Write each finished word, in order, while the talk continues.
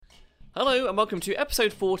Hello and welcome to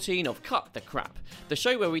episode 14 of Cut the Crap, the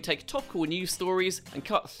show where we take topical news stories and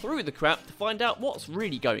cut through the crap to find out what's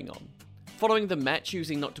really going on. Following the Met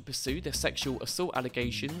choosing not to pursue their sexual assault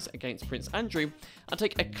allegations against Prince Andrew, and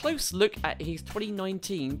take a close look at his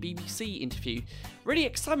 2019 BBC interview, really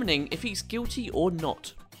examining if he's guilty or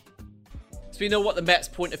not. So we know what the Met's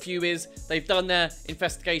point of view is. They've done their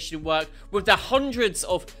investigation work with the hundreds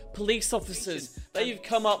of police officers. They've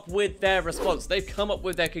come up with their response. They've come up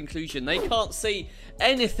with their conclusion. They can't see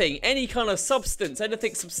anything, any kind of substance,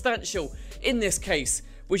 anything substantial in this case,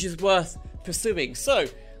 which is worth pursuing. So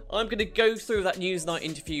I'm going to go through that Newsnight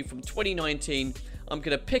interview from 2019. I'm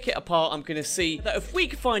going to pick it apart. I'm going to see that if we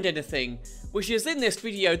can find anything which is in this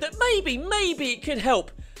video that maybe it could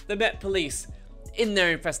help the Met Police in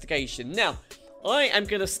their investigation. Now, I am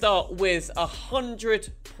going to start with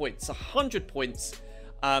 100 points. 100 points.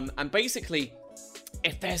 And basically,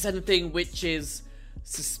 if there's anything which is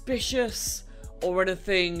suspicious or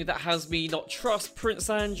anything that has me not trust Prince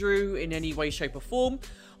Andrew in any way, shape or form,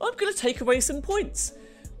 I'm going to take away some points.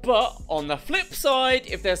 But on the flip side,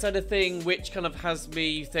 if there's anything which kind of has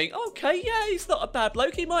me think, okay, yeah, he's not a bad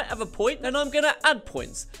bloke, he might have a point, then I'm going to add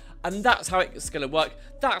points. And that's how it's going to work.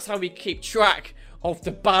 That's how we keep track of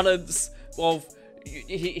the balance of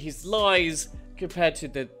his lies compared to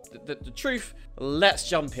the truth. Let's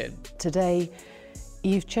jump in. Today,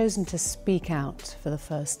 you've chosen to speak out for the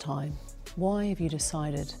first time. Why have you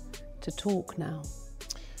decided to talk now?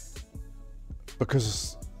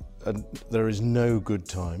 Because there is no good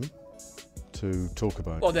time to talk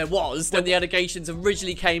about. Well, there was when the allegations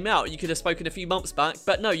originally came out. You could have spoken a few months back,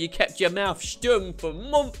 but no, you kept your mouth stum for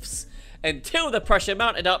months until the pressure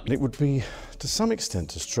mounted up. It would be, to some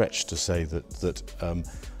extent, a stretch to say that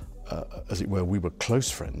as it were, we were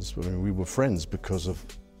close friends. I mean, we were friends because of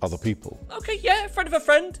other people. Okay, yeah, friend of a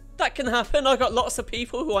friend. That can happen. I got lots of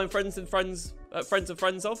people who I'm friends of friends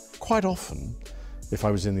of. Quite often, if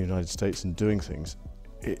I was in the United States and doing things,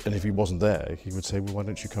 and if he wasn't there, he would say, well, why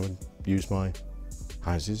don't you come and use my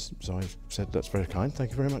houses? So I said, that's very kind,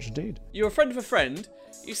 thank you very much indeed. You're a friend of a friend,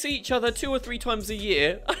 you see each other 2 or 3 times a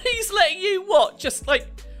year, and he's letting you, what, just like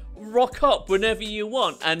rock up whenever you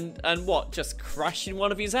want, and what, just crash in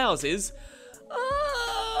one of his houses?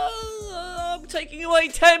 I'm taking away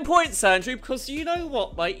 10 points, Andrew, because you know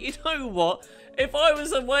what, mate, you know what? If I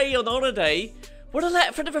was away on holiday, would I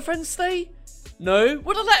let a friend of a friend stay? No.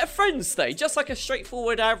 Would I let a friend stay? Just like a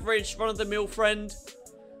straightforward, average, run-of-the-mill friend?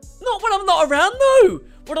 Not when I'm not around, no.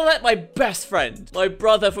 Would I let my best friend, my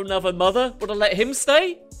brother from another mother, would I let him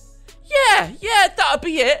stay? Yeah, that'd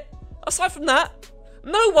be it. Aside from that,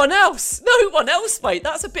 no one else, mate.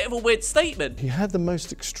 That's a bit of a weird statement. He had the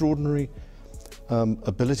most extraordinary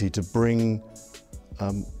ability to bring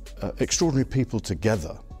extraordinary people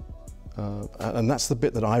together. And that's the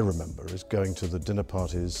bit that I remember, is going to the dinner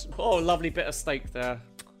parties. Oh, lovely bit of steak there.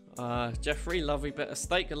 Jeffrey, lovely bit of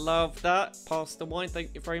steak. I love that. Pass the wine,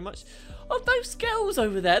 thank you very much. Oh, those girls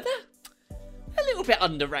over there, they're a little bit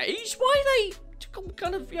underage. Why are they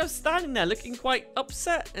kind of, standing there looking quite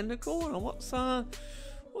upset in the corner? What's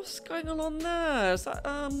going on there? Is that,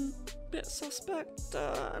 bit suspect?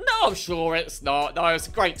 No, I'm sure it's not. No, it's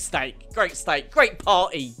a great steak. Great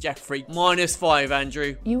party, Jeffrey. -5,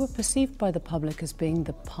 Andrew. You were perceived by the public as being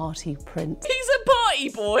the party prince. He's a party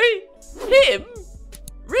boy? Him?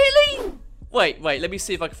 Really? Wait, let me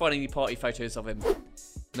see if I can find any party photos of him.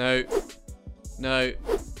 No.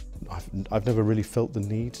 I've never really felt the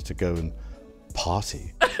need to go and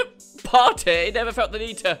party. Party? Never felt the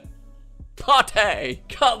need to party?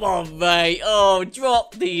 Come on, mate. Oh,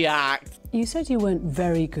 drop the act. You said you weren't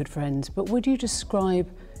very good friends, but would you describe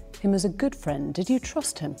him as a good friend? Did you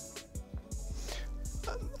trust him?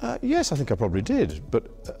 Yes, I think I probably did. But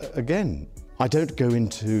again, I don't go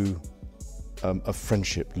into a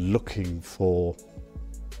friendship looking for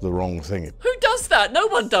the wrong thing. Who does that? No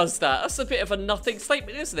one does that. That's a bit of a nothing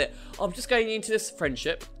statement, isn't it? I'm just going into this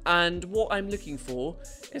friendship, and what I'm looking for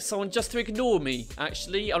is someone just to ignore me,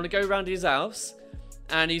 actually. I'm going to go around his house,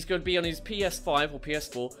 and he's going to be on his PS5 or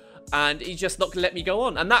PS4, and he's just not going to let me go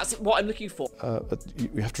on. And that's what I'm looking for.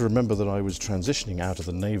 You have to remember that I was transitioning out of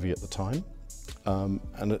the Navy at the time,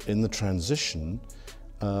 and in the transition,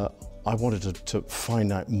 I wanted to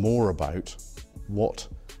find out more about what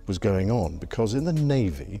was going on, because in the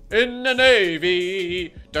Navy...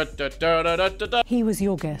 He was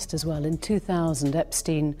your guest as well. In 2000,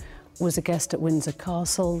 Epstein was a guest at Windsor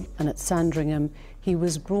Castle and at Sandringham. He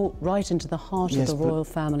was brought right into the heart of the royal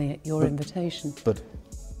family at your invitation. But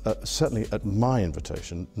certainly at my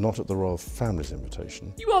invitation, not at the royal family's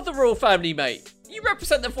invitation. You are the royal family, mate. You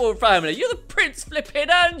represent the royal family. You're the Prince flipping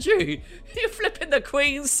Andrew. You're flipping the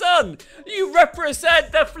Queen's son. You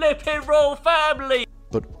represent the flipping royal family.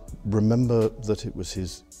 But remember that it was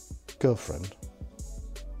his girlfriend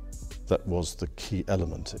that was the key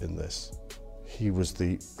element in this. He was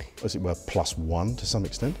the, as it were, plus one to some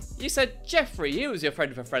extent. You said Jeffrey, he was your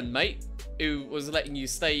friend of a friend, mate, who was letting you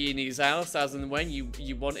stay in his house as and when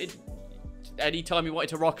you wanted. Anytime you wanted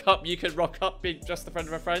to rock up, you could rock up being just a friend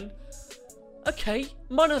of a friend. Okay,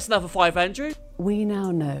 minus another 5, Andrew. We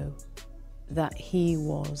now know that he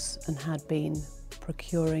was and had been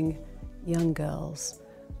procuring young girls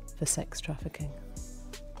for sex trafficking.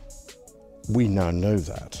 We now know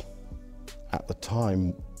that. At the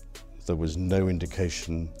time, there was no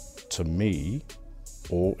indication to me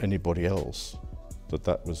or anybody else that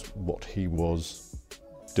that was what he was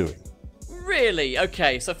doing. Really?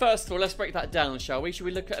 Okay, so first of all, let's break that down, shall we? Should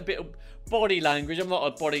we look at a bit of body language? I'm not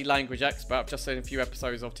a body language expert, I've just seen a few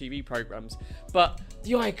episodes of TV programmes. But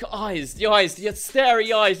the eyes, the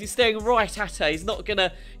starry eyes, he's staring right at her. He's not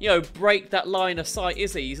gonna, break that line of sight,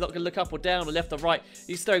 is he? He's not gonna look up or down or left or right.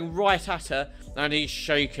 He's staring right at her, and he's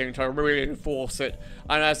shaking to reinforce it.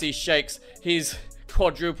 And as he shakes, his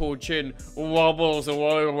quadruple chin wobbles all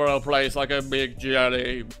over the place like a big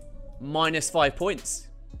jelly. Minus 5 points.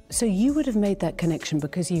 So you would have made that connection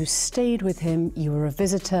because you stayed with him, you were a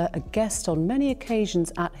visitor, a guest on many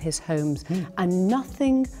occasions at his homes, and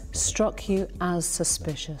nothing struck you as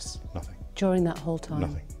suspicious? Nothing. During that whole time?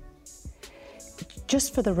 Nothing.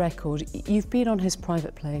 Just for the record, you've been on his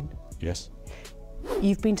private plane. Yes.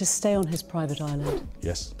 You've been to stay on his private island.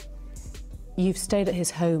 Yes. You've stayed at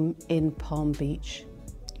his home in Palm Beach.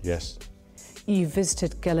 Yes. You've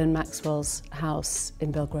visited Ghislaine Maxwell's house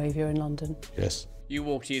in Belgravia in London. Yes. You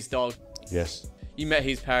walked his dog. Yes. You met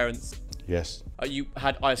his parents. Yes. You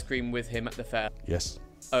had ice cream with him at the fair. Yes.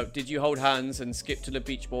 Did you hold hands and skip to the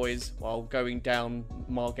Beach Boys while going down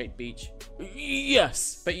Margate Beach?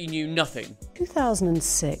 Yes, but you knew nothing.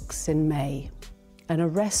 2006, in May, an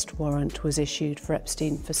arrest warrant was issued for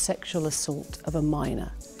Epstein for sexual assault of a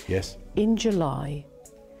minor. Yes. In July,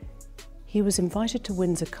 he was invited to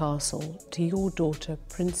Windsor Castle to your daughter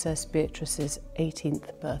Princess Beatrice's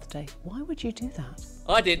 18th birthday. Why would you do that?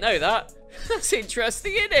 I didn't know that. That's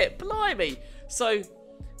interesting, isn't it? Blimey. So,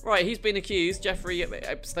 right, he's been accused. Jeffrey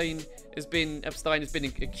Epstein has been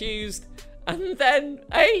accused. And then,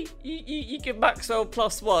 hey, you give Maxwell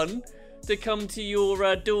 +1 to come to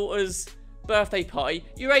your daughter's birthday party.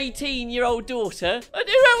 Your 18-year-old daughter. And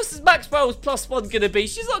who else is Maxwell's +1 going to be?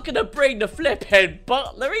 She's not going to bring the flipping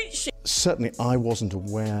butler, ain't she? Certainly I wasn't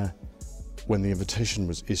aware when the invitation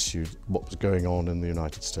was issued what was going on in the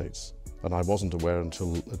United States. And I wasn't aware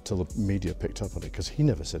until the media picked up on it, because he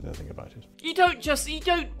never said anything about it. You don't just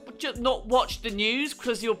not watch the news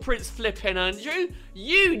because you're Prince flipping Andrew.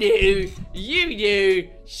 You knew.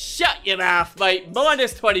 Shut your mouth, mate.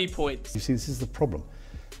 Minus 20 points. You see, this is the problem,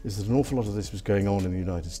 is that an awful lot of this was going on in the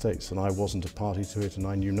United States, and I wasn't a party to it, and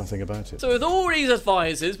I knew nothing about it. So with all these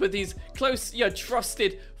advisors, with these close,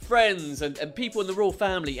 trusted friends and people in the royal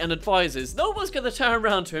family and advisors, no one's going to turn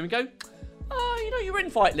around to him and go, your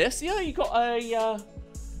invite list. Yeah, you got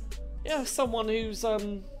someone who's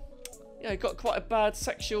got quite a bad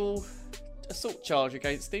sexual assault charge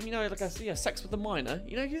against him. Sex with a minor.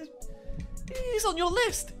 He's on your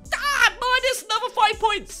list. Minus another 5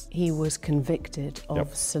 points. He was convicted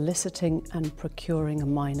of soliciting and procuring a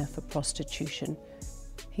minor for prostitution.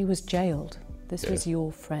 He was jailed. This was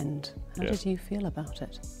your friend. How did you feel about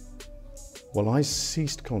it? Well, I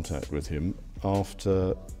ceased contact with him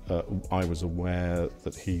after I was aware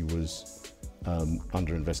that he was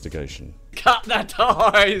under investigation. Cut the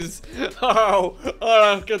ties! Oh,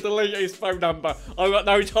 I'll have to delete his phone number. I've got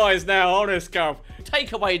no ties now, honest, Gov.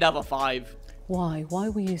 Take away another 5. Why? Why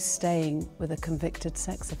were you staying with a convicted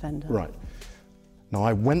sex offender? Right. Now,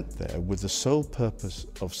 I went there with the sole purpose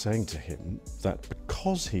of saying to him that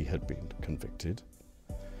because he had been convicted,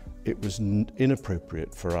 it was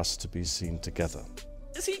inappropriate for us to be seen together.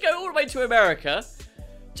 So you go all the way to America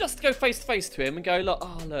just to go face to face to him and go,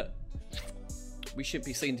 look, we should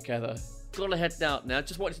be seen together. Gotta head out now.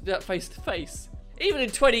 Just wanted to do that face to face. Even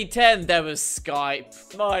in 2010, there was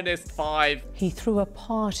Skype. Minus 5. He threw a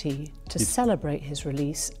party to celebrate his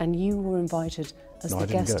release, and you were invited as the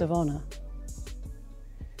guest of honour.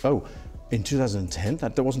 Oh, in 2010,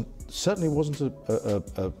 there certainly wasn't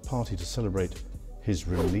a party to celebrate his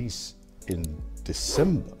release in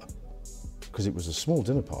December, because it was a small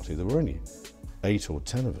dinner party. There were only 8 or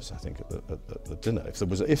 10 of us, I think, at the dinner.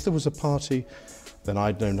 If there was a party, then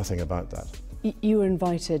I'd know nothing about that. You were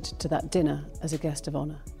invited to that dinner as a guest of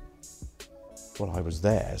honour. Well, I was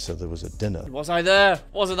there, so there was a dinner. Was I there?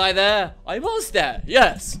 Wasn't I there? I was there.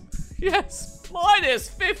 Yes. Yes. Minus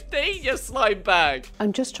 15, you slime bag.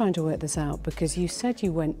 I'm just trying to work this out because you said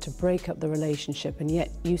you went to break up the relationship and yet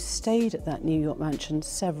you stayed at that New York mansion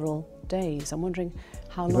several days. I'm wondering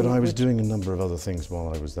how long... But I was doing a number of other things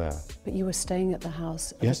while I was there. But you were staying at the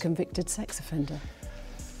house of Yes. a convicted sex offender.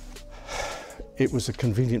 It was a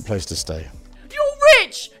convenient place to stay. You're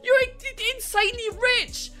rich! You're insanely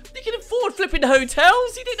rich! You can afford flipping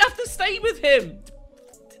hotels. You didn't have to stay with him.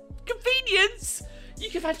 Convenience! You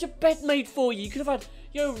could have had your bed made for you. You could have had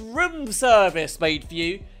your room service made for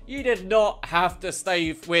you. You did not have to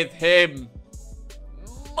stay with him.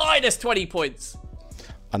 Minus 20 points.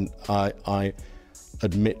 And I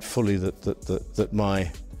admit fully that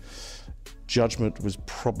my judgment was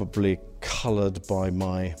probably coloured by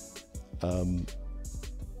my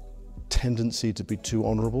tendency to be too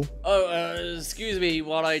honourable. Oh, excuse me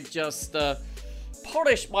while I just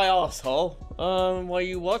polish my asshole while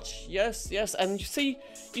you watch. Yes, yes. And you see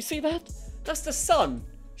that? That's the sun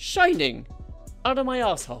shining out of my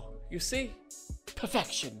asshole. You see?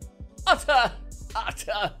 Perfection. Utter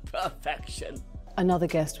perfection. Another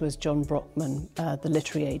guest was John Brockman, the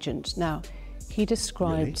literary agent. Now, he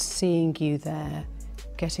described Really? seeing you there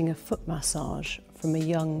getting a foot massage from a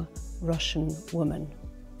young Russian woman.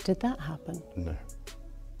 Did that happen? No,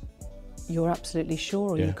 You're absolutely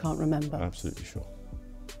sure or Yeah. you can't remember? absolutely sure.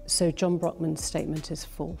 So John Brockman's statement is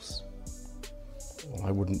false. Well, I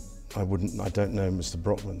don't know Mr.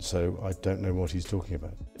 Brockman, so I don't know what he's talking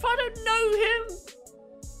about. If I don't know him,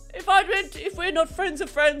 if we're not friends of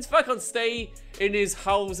friends, if I can't stay in his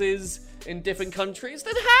houses in different countries,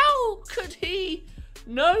 then how could he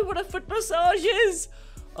know what a foot massage is?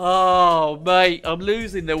 Oh, mate, I'm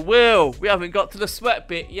losing the will. We haven't got to the sweat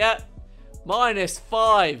bit yet. Minus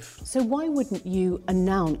 5. So why wouldn't you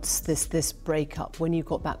announce this breakup when you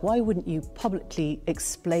got back? Why wouldn't you publicly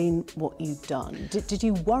explain what you'd done? Did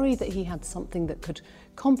you worry that he had something that could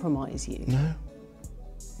compromise you?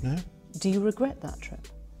 No. Do you regret that trip?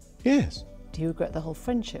 Yes. Do you regret the whole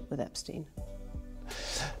friendship with Epstein?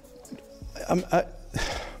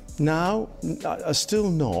 Now, still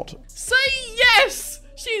not. Say yes!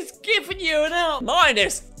 She's given you an out.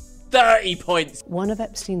 Minus 30 points. One of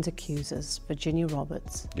Epstein's accusers, Virginia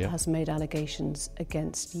Roberts, Yeah. has made allegations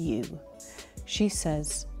against you. She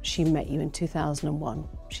says she met you in 2001.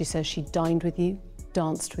 She says she dined with you,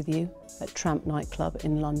 danced with you at Tramp nightclub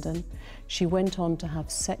in London. She went on to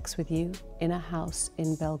have sex with you in a house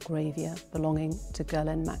in Belgravia belonging to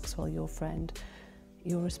Ghislaine Maxwell, your friend.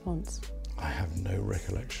 Your response? I have no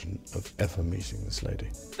recollection of ever meeting this lady.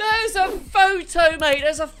 There's a photo, mate.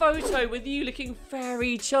 There's a photo with you looking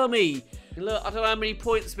very chummy. Look, I don't know how many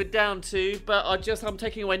points we're down to, but I'm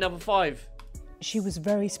taking away number 5. She was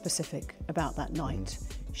very specific about that night.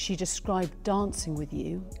 She described dancing with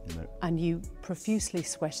you No. and you profusely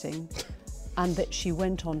sweating, and that she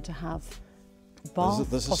went on to have bath,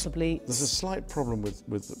 possibly. There's a slight problem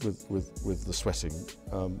with the sweating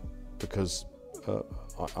because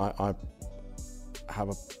I have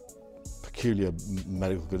a peculiar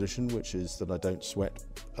medical condition, which is that I don't sweat.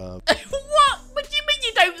 What? What do you mean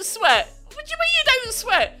you don't sweat? What do you mean you don't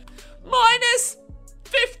sweat? Minus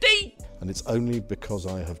 50. And it's only because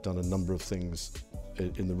I have done a number of things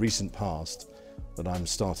in the recent past that I'm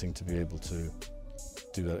starting to be able to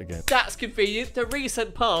do that again. That's convenient. The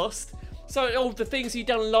recent past. So all the things you've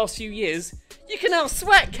done in the last few years, you can now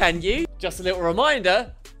sweat, can you? Just a little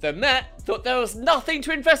reminder, the Met thought there was nothing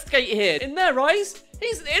to investigate here. In their eyes,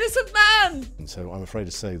 he's an innocent man. And so I'm afraid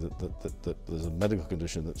to say that there's a medical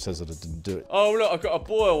condition that says that I didn't do it. Oh, look, I've got a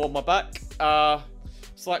boil on my back.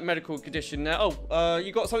 Slight medical condition now. Oh,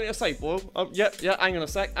 you got something to say, Boyle? Yeah, hang on a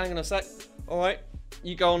sec. All right,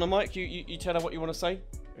 you go on the mic. You tell her what you want to say.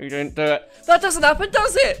 You didn't do it. That doesn't happen,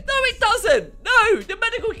 does it? No, it doesn't. No, the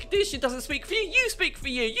medical condition doesn't speak for you. You speak for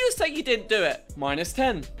you. You say you didn't do it. Minus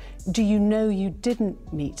 10. Do you know you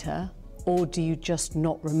didn't meet her, or do you just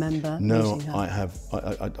not remember No, meeting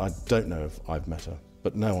her? I don't know if I've met her,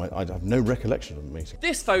 but no, I have no recollection of a meeting.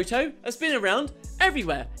 This photo has been around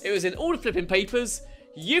everywhere. It was in all the flipping papers.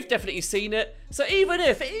 You've definitely seen it. So even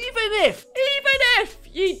if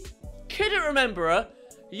you couldn't remember her,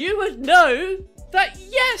 you would know that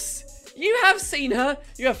yes, you have seen her.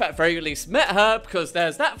 You have at very least met her, because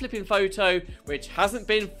there's that flipping photo which hasn't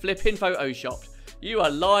been flipping photoshopped. You are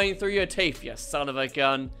lying through your teeth, you son of a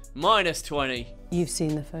gun. Minus 20. You've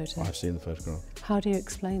seen the photo. I've seen the photograph. How do you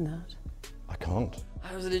explain that? I can't.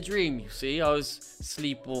 I was in a dream, you see. I was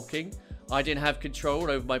sleepwalking. I didn't have control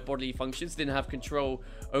over my bodily functions, didn't have control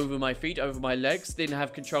over my feet, over my legs, didn't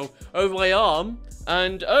have control over my arm.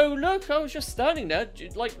 And, oh, look, I was just standing there,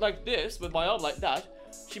 like this, with my arm like that.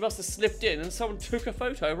 She must have slipped in and someone took a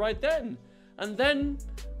photo right then. And then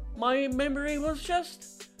my memory was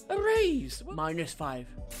just erased. -5.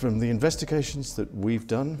 From the investigations that we've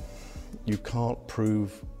done, you can't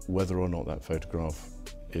prove whether or not that photograph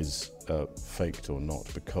is faked or not,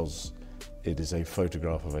 because it is a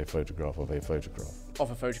photograph of a photograph of a photograph.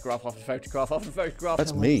 Of a photograph, of a photograph, of a photograph.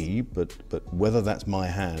 That's me, but whether that's my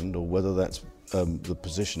hand or whether that's the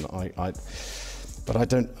position, but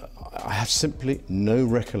I have simply no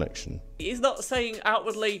recollection. He's not saying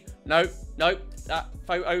outwardly, no, that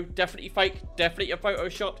photo definitely fake, definitely a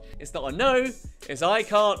photoshopped. It's not a no, it's I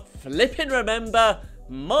can't flipping remember.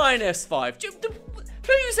 -5.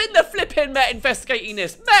 Who's in the flipping Met investigating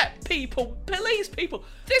this? Met people, police people.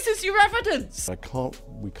 This is your evidence.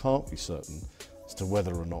 We can't be certain as to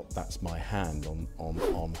whether or not that's my hand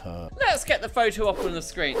on her. Let's get the photo up on the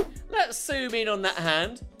screen. Let's zoom in on that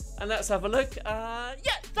hand and let's have a look. Yeah,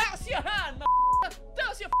 that's your hand.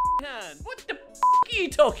 That's your hand. What the are you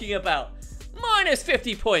talking about?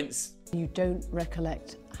 -50 points. You don't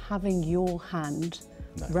recollect having your hand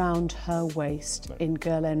round her waist in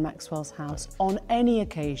Ghislaine Maxwell's house on any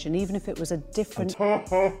occasion, even if it was a different...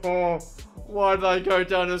 Why did I go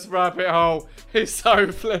down this rabbit hole? He's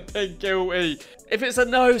so flipping guilty. If it's a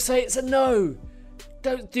no, say it's a no.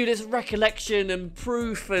 Don't do this recollection and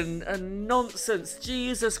proof and nonsense.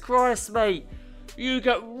 Jesus Christ, mate. You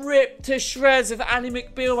got ripped to shreds if Ally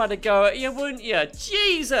McBeal had a go at you, wouldn't you?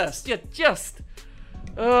 Jesus, you just...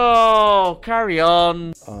 Oh, carry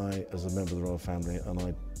on. I, as a member of the royal family, and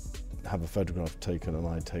I have a photograph taken, and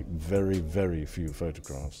I take very, very few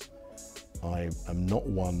photographs. I am not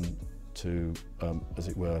one to, as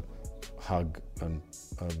it were, hug, and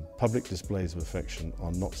public displays of affection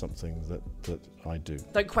are not something that I do.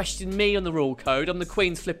 Don't question me on the rule code. I'm the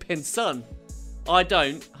Queen's flipping son. I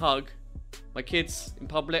don't hug my kids in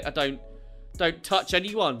public. I don't touch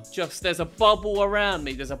anyone. Just there's a bubble around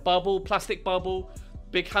me. There's a bubble, plastic bubble,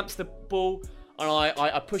 big hamster ball, and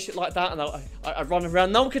I push it like that, and I run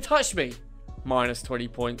around. No one can touch me. -20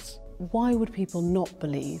 points. Why would people not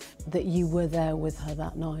believe that you were there with her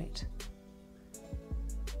that night?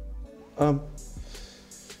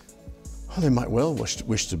 They might well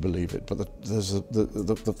wish to believe it, but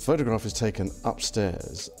the photograph is taken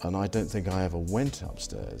upstairs, and I don't think I ever went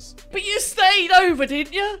upstairs. But you stayed over,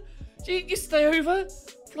 didn't you? Did you stay over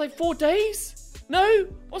for like 4 days? No?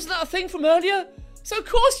 Wasn't that a thing from earlier? So of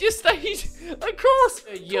course you stayed. Of course.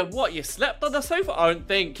 You slept on the sofa? I don't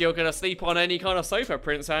think you're going to sleep on any kind of sofa,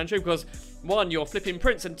 Prince Andrew, because one, you're flipping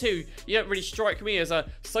Prince, and two, you don't really strike me as a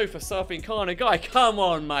sofa surfing kind of guy. Come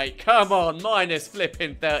on, mate. Come on.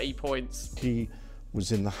 -30 points. He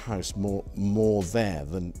was in the house more there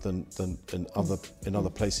than in other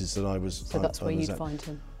places that I was. So that's where you'd find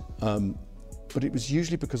him. But it was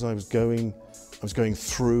usually because I was going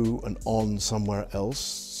through and on somewhere else.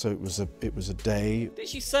 So it was a day. Did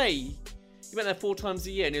she say you went there 4 times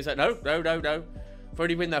a year? And he was like, no. I've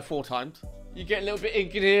already been there 4 times. You get a little bit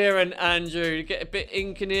ink in here, and Andrew, you get a bit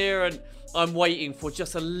ink in here, and I'm waiting for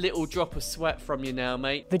just a little drop of sweat from you now,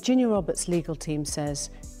 mate. Virginia Roberts' legal team says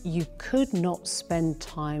you could not spend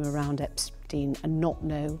time around Epstein and not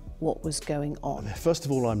know what was going on. First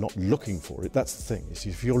of all, I'm not looking for it. That's the thing.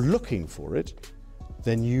 If you're looking for it,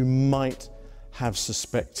 then you might have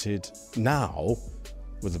suspected now,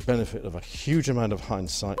 with the benefit of a huge amount of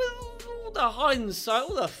hindsight. With all the hindsight,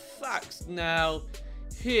 all the facts now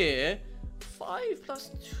here. 5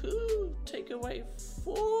 plus 2, take away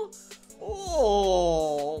 4.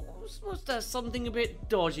 Oh, was there something a bit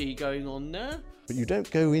dodgy going on there? But you don't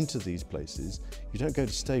go into these places, you don't go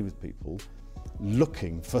to stay with people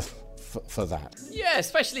looking for that. Yeah,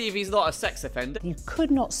 especially if he's not a sex offender. You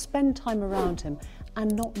could not spend time around him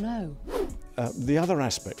and not know. The other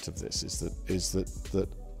aspect of this is that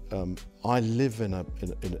I live in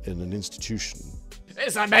an institution.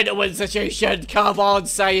 It's a mental institution. Come on,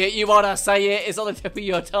 say it. You want to say it. It's on the tip of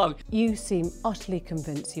your tongue. You seem utterly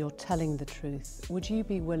convinced you're telling the truth. Would you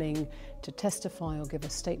be willing to testify or give a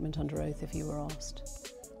statement under oath if you were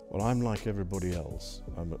asked? Well, I'm like everybody else,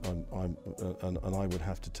 and I would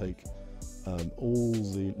have to take all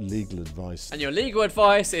the legal advice. And your legal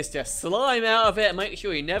advice is just slime out of it and make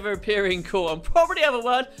sure you never appear in court, and probably have a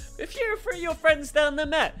word with your friends down the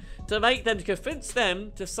Met to convince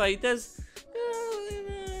them to say there's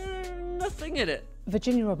nothing in it.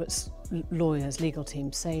 Virginia Roberts' lawyers, legal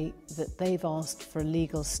team, say that they've asked for a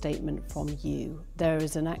legal statement from you. There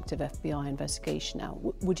is an active FBI investigation now.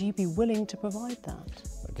 Would you be willing to provide that?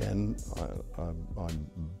 Again, I'm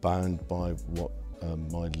bound by what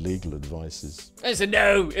my legal advice is. It's a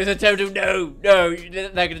no. It's a total no. No,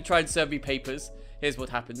 they're going to try and serve me papers. Here's what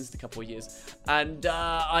happens in a couple of years. And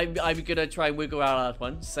I'm going to try and wiggle out that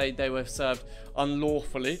one. Say they were served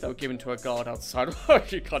unlawfully. They were given to a guard outside.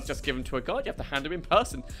 You can't just give them to a guard. You have to hand them in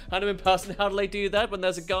person. Hand them in person. How do they do that when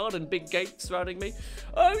there's a guard and big gates surrounding me?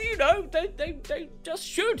 Oh, you know, they just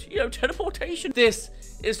should. You know, teleportation. This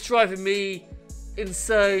is driving me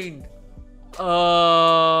insane.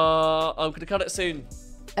 I'm going to cut it soon.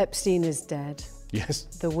 Epstein is dead. Yes.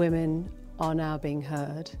 The women are now being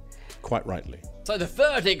heard. Quite rightly. So the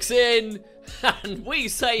verdict's in, and we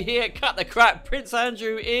say here, cut the crap, Prince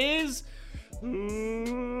Andrew is guilty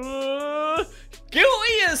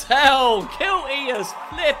as hell. Guilty as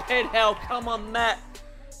flipping hell. Come on, Matt.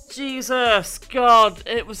 Jesus, God,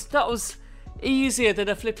 that was easier than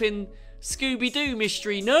a flipping Scooby-Doo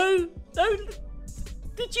mystery. No.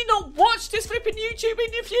 Did you not watch this flipping YouTube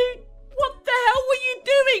interview? What the hell were you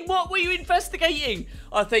doing? What were you investigating?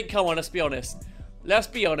 I think, come on, let's be honest. Let's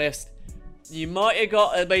be honest. You might have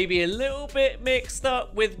got maybe a little bit mixed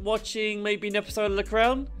up with watching maybe an episode of The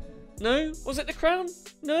Crown. No? Was it The Crown?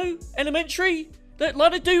 No? Elementary?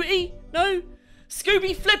 Line of Duty? No?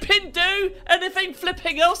 Scooby flipping Doo? Anything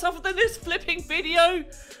flipping else other than this flipping video?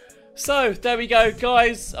 So, there we go,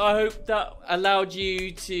 guys. I hope that allowed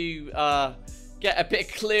you to get a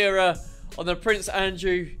bit clearer on the Prince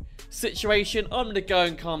Andrew situation. I'm going to go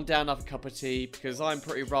and calm down, have a cup of tea, because I'm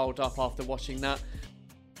pretty rolled up after watching that.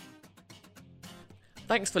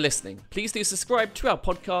 Thanks for listening. Please do subscribe to our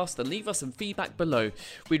podcast and leave us some feedback below.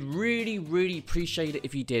 We'd really appreciate it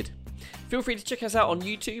if you did. Feel free to check us out on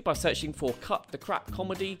YouTube by searching for Cut the Crap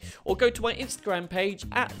Comedy, or go to my Instagram page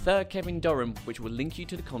at @TheKevinDurham, which will link you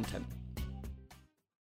to the content.